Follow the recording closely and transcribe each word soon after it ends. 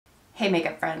Hey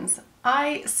makeup friends,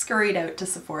 I scurried out to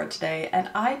Sephora today and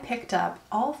I picked up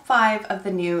all 5 of the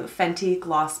new Fenty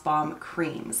Gloss Bomb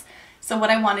creams. So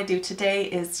what I want to do today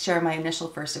is share my initial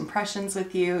first impressions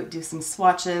with you, do some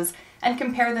swatches, and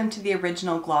compare them to the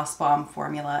original Gloss Bomb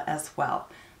formula as well.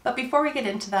 But before we get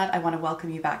into that, I want to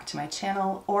welcome you back to my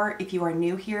channel, or if you are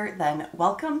new here, then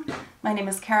welcome. My name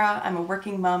is Kara, I'm a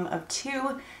working mom of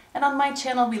 2, and on my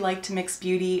channel we like to mix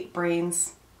beauty,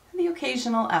 brains, and the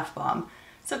occasional F-bomb.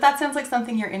 So if that sounds like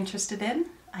something you're interested in,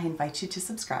 I invite you to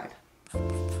subscribe.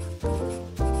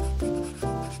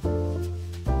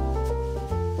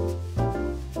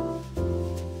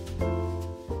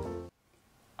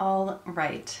 All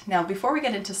right, now before we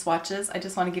get into swatches, I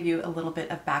just want to give you a little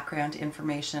bit of background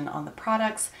information on the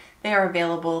products. They are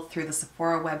available through the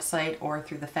Sephora website or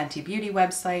through the Fenty Beauty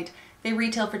website. They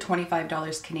retail for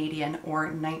 $25 Canadian or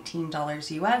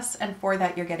 $19 US, and for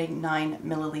that you're getting 9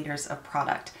 milliliters of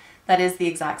product. That is the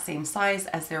exact same size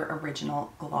as their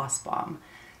original Gloss Bomb.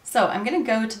 So I'm going to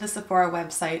go to the Sephora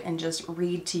website and just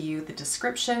read to you the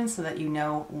description so that you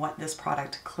know what this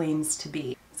product claims to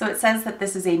be. So it says that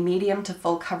this is a medium to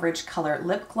full coverage color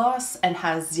lip gloss and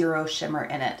has 0 shimmer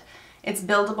in it. It's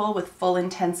buildable with full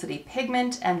intensity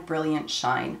pigment and brilliant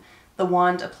shine. The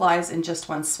wand applies in just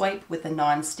one swipe with a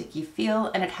non-sticky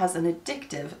feel, and it has an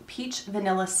addictive peach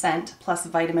vanilla scent plus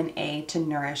vitamin A to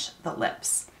nourish the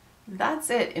lips. That's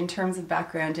it in terms of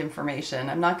background information.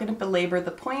 I'm not going to belabor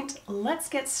the point. Let's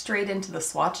get straight into the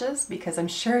swatches because I'm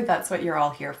sure that's what you're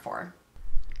all here for.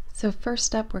 So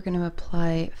first up, we're going to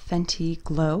apply Fenty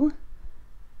Glow.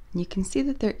 You can see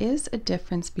that there is a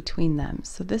difference between them.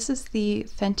 So this is the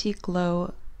Fenty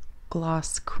Glow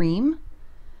Gloss Cream.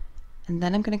 And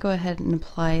then I'm going to go ahead and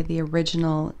apply the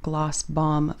original Gloss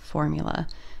Bomb formula.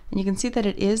 And you can see that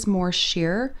it is more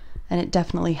sheer, and it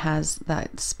definitely has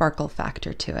that sparkle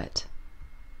factor to it.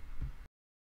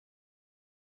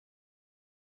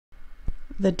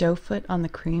 The doe foot on the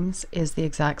creams is the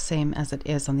exact same as it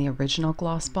is on the original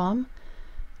Gloss Bomb,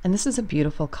 and this is a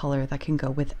beautiful color that can go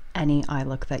with any eye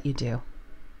look that you do.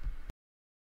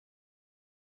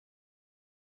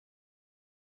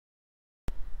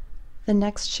 The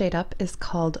next shade up is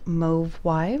called Mauve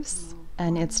Wives,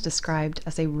 and it's described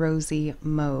as a rosy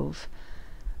mauve.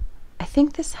 I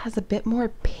think this has a bit more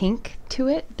pink to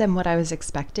it than what I was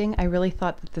expecting. I really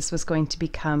thought that this was going to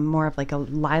become more of like a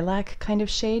lilac kind of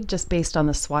shade just based on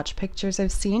the swatch pictures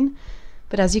I've seen.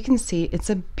 But as you can see, it's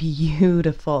a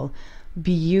beautiful,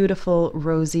 beautiful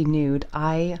rosy nude.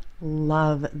 I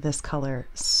love this color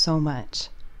so much.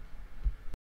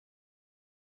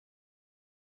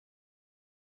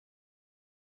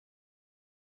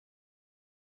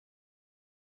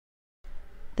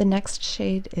 The next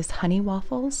shade is Honey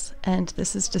Waffles, and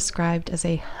this is described as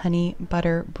a honey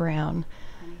butter brown.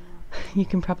 You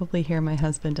can probably hear my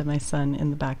husband and my son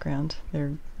in the background.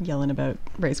 They're yelling about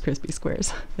Rice Krispie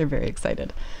squares. They're very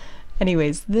excited.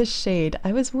 Anyways, this shade,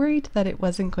 I was worried that it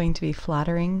wasn't going to be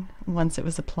flattering once it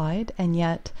was applied, and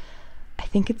yet I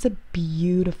think it's a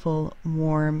beautiful,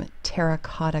 warm,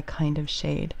 terracotta kind of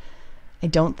shade. I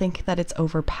don't think that it's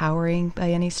overpowering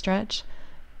by any stretch,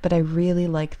 but I really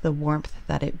like the warmth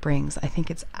that it brings. I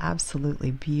think it's absolutely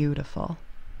beautiful.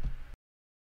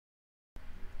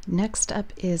 Next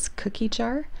up is Cookie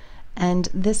Jar, and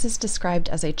this is described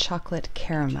as a chocolate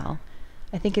caramel.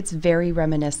 I think it's very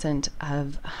reminiscent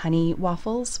of Honey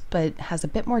Waffles, but has a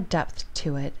bit more depth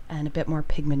to it and a bit more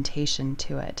pigmentation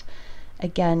to it.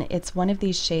 Again, it's one of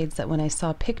these shades that when I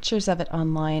saw pictures of it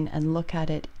online and look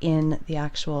at it in the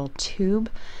actual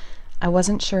tube, I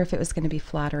wasn't sure if it was going to be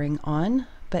flattering on.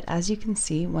 But as you can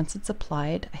see, once it's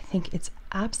applied, I think it's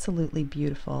absolutely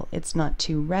beautiful. It's not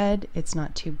too red, it's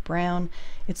not too brown.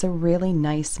 It's a really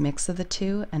nice mix of the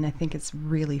two, and I think it's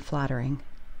really flattering.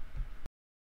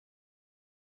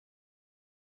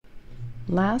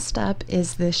 Last up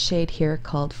is this shade here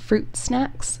called Fruit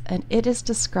Snacks, and it is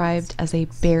described as a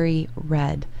berry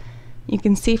red. You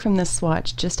can see from this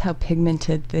swatch just how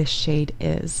pigmented this shade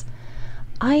is.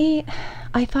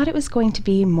 I thought it was going to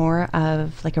be more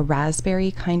of like a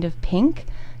raspberry kind of pink,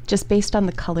 just based on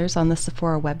the colors on the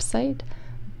Sephora website,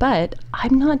 but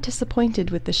I'm not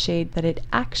disappointed with the shade that it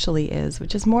actually is,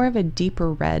 which is more of a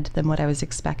deeper red than what I was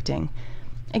expecting.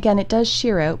 Again, it does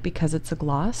sheer out because it's a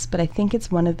gloss, but I think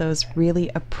it's one of those really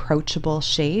approachable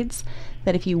shades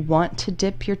that if you want to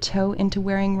dip your toe into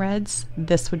wearing reds,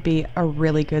 this would be a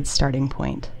really good starting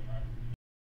point.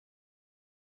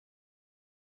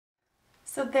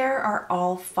 So there are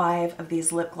all 5 of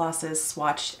these lip glosses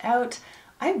swatched out.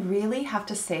 I really have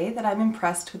to say that I'm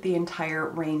impressed with the entire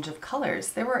range of colors.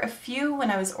 There were a few when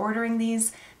I was ordering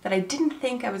these that I didn't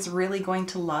think I was really going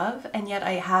to love, and yet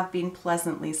I have been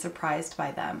pleasantly surprised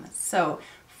by them. So,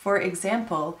 for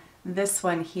example, this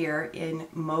one here in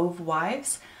Mauve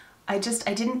Wives, I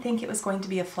didn't think it was going to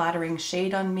be a flattering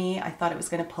shade on me. I thought it was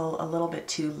going to pull a little bit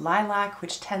too lilac,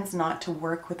 which tends not to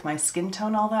work with my skin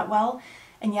tone all that well.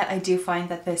 And yet I do find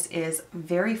that this is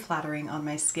very flattering on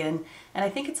my skin, and I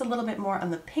think it's a little bit more on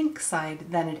the pink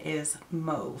side than it is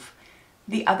mauve.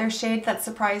 The other shade that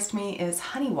surprised me is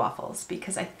Honey Waffles,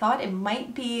 because I thought it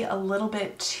might be a little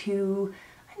bit too,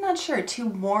 I'm not sure, too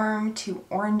warm, too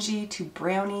orangey, too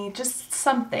browny, just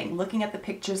something. Looking at the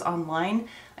pictures online,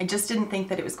 I just didn't think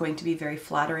that it was going to be very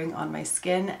flattering on my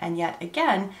skin, and yet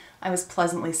again, I was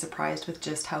pleasantly surprised with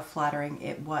just how flattering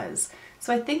it was.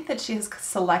 So I think that she has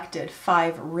selected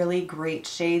 5 really great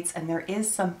shades, and there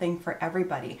is something for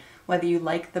everybody. Whether you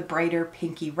like the brighter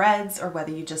pinky reds or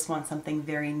whether you just want something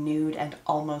very nude and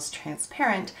almost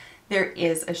transparent, there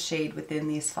is a shade within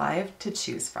these 5 to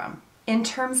choose from. In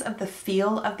terms of the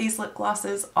feel of these lip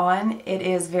glosses on, it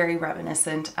is very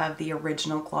reminiscent of the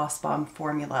original Gloss Bomb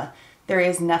formula. There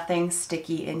is nothing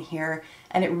sticky in here,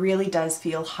 and it really does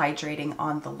feel hydrating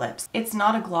on the lips. It's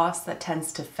not a gloss that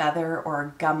tends to feather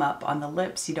or gum up on the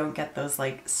lips. You don't get those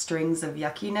like strings of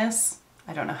yuckiness.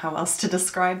 I don't know how else to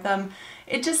describe them.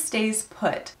 It just stays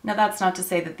put. Now that's not to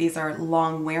say that these are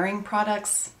long wearing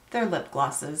products. They're lip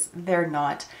glosses. They're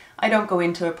not. I don't go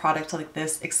into a product like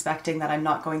this expecting that I'm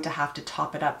not going to have to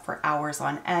top it up for hours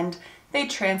on end. They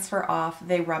transfer off,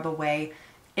 they rub away.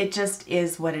 It just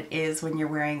is what it is when you're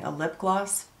wearing a lip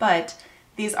gloss, but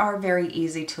these are very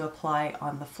easy to apply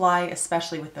on the fly,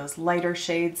 especially with those lighter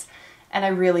shades, and I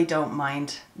really don't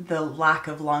mind the lack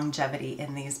of longevity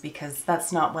in these because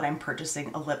that's not what I'm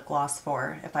purchasing a lip gloss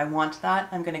for. If I want that,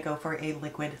 I'm going to go for a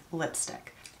liquid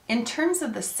lipstick. In terms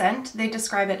of the scent, they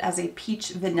describe it as a peach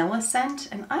vanilla scent,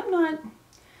 and I'm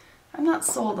not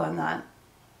sold on that.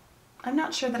 I'm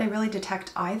not sure that I really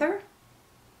detect either.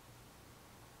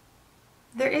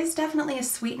 There is definitely a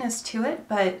sweetness to it,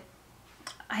 but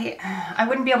I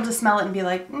wouldn't be able to smell it and be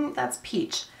like, that's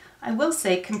peach. I will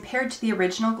say, compared to the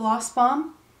original Gloss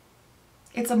Bomb,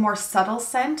 it's a more subtle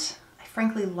scent. I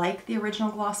frankly like the original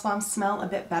Gloss Bomb smell a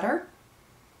bit better.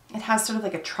 It has sort of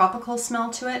like a tropical smell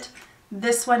to it.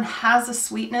 This one has a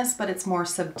sweetness, but it's more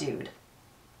subdued.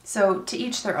 So to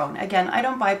each their own. Again, I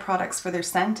don't buy products for their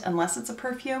scent unless it's a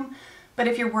perfume, but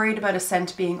if you're worried about a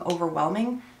scent being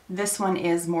overwhelming, this one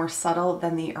is more subtle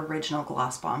than the original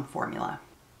Gloss Bomb formula.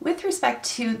 With respect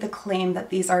to the claim that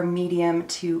these are medium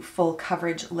to full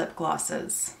coverage lip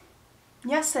glosses,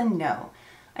 yes and no.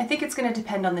 I think it's going to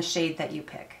depend on the shade that you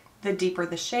pick. The deeper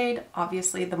the shade,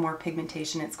 obviously the more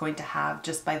pigmentation it's going to have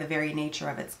just by the very nature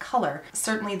of its color.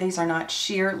 Certainly these are not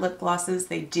sheer lip glosses.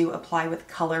 They do apply with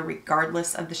color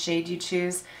regardless of the shade you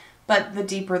choose, but the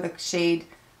deeper the shade,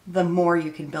 the more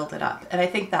you can build it up. And I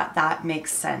think that that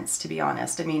makes sense, to be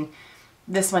honest. I mean,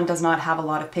 this one does not have a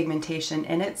lot of pigmentation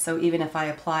in it, so even if I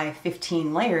apply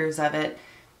 15 layers of it,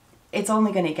 it's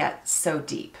only going to get so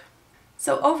deep.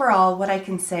 So overall, what I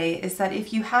can say is that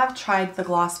if you have tried the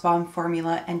Gloss Bomb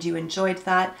formula and you enjoyed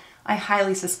that, I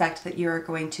highly suspect that you're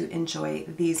going to enjoy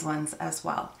these ones as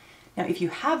well. Now, if you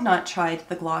have not tried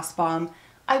the Gloss Bomb,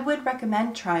 I would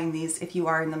recommend trying these if you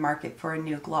are in the market for a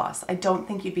new gloss. I don't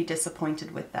think you'd be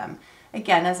disappointed with them.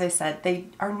 Again, as I said, they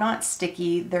are not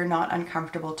sticky, they're not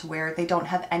uncomfortable to wear, they don't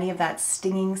have any of that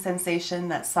stinging sensation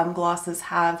that some glosses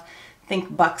have.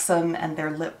 Think Buxom and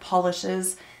their lip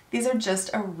polishes. These are just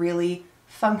a really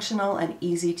functional and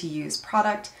easy to use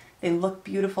product. They look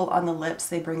beautiful on the lips,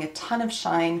 they bring a ton of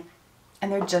shine,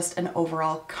 and they're just an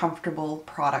overall comfortable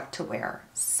product to wear.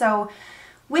 So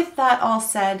with that all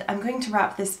said, I'm going to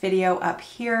wrap this video up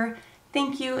here.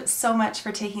 Thank you so much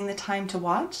for taking the time to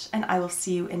watch, and I will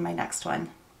see you in my next one.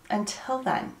 Until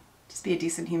then, just be a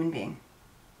decent human being.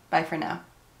 Bye for now.